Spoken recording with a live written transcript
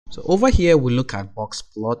So over here we look at box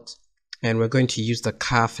plot, and we're going to use the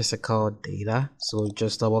car physical data. So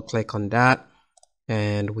just double click on that,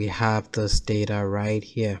 and we have this data right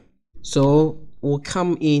here. So we'll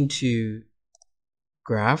come into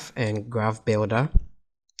graph and graph builder,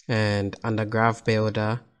 and under graph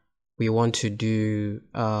builder we want to do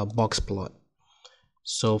a box plot.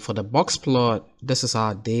 So for the box plot, this is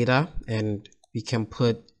our data, and we can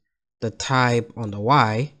put the type on the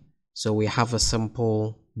Y, so we have a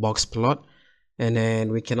simple box plot. And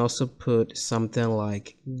then we can also put something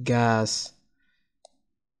like gas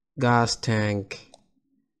tank,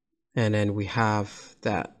 and then we have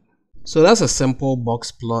that. So that's a simple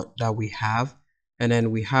box plot that we have. And then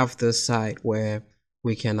we have this side where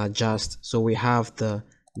we can adjust. So we have the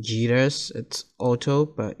jitters, it's auto,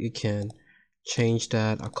 but you can change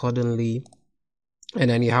that accordingly. And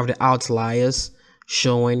then you have the outliers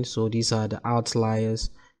showing, so these are the outliers,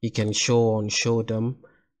 you can show them.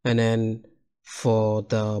 And then for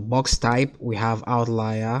the box type, we have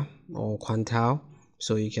outlier or quantile,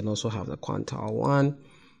 so you can also have the quantile one.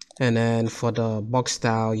 And then for the box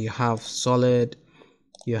style, you have solid,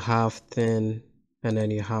 you have thin, and then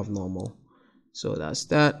you have normal. So that's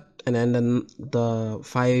that. And then the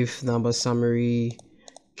 5 number summary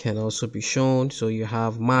can also be shown. So you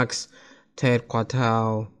have max, third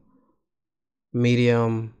quartile,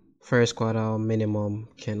 medium, first quartile, minimum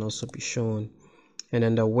can also be shown. And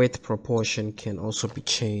then the width proportion can also be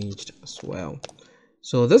changed as well.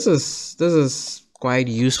 So this is quite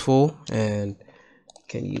useful, and you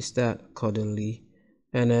can use that accordingly.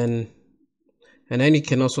 And then you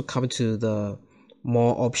can also come to the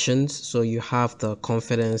more options. So you have the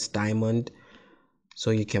confidence diamond,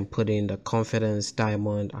 so you can put in the confidence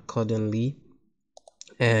diamond accordingly.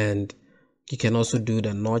 And you can also do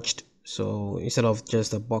the notched, so instead of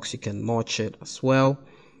just the box, you can notch it as well.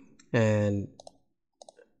 And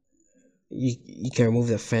you can remove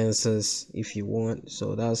the fences if you want.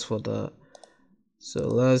 So that's for the, so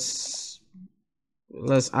let's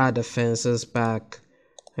add the fences back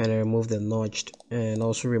and remove the notched, and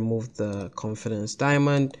also remove the confidence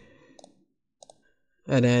diamond.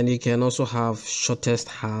 And then you can also have shortest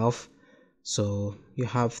half, so you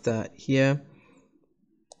have that here.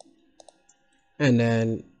 And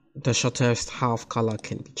then the shortest half color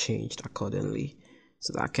can be changed accordingly,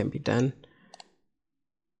 so that can be done.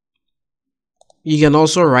 You can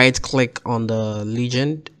also right click on the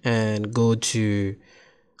legend and go to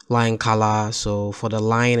line color. So for the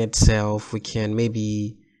line itself, we can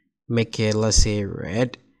maybe make it, let's say,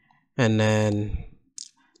 red. And then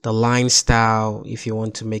the line style, if you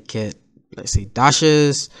want to make it, let's say,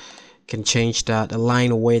 dashes, can change that. The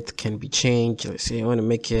line width can be changed. Let's say you want to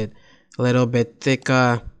make it a little bit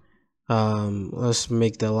thicker. Let's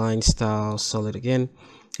make the line style solid again.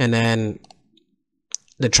 And then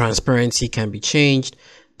the transparency can be changed.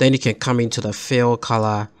 Then you can come into the fill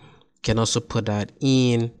color, you can also put that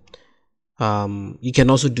in. You can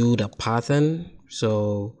also do the pattern,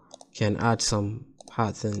 so you can add some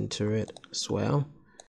pattern to it as well.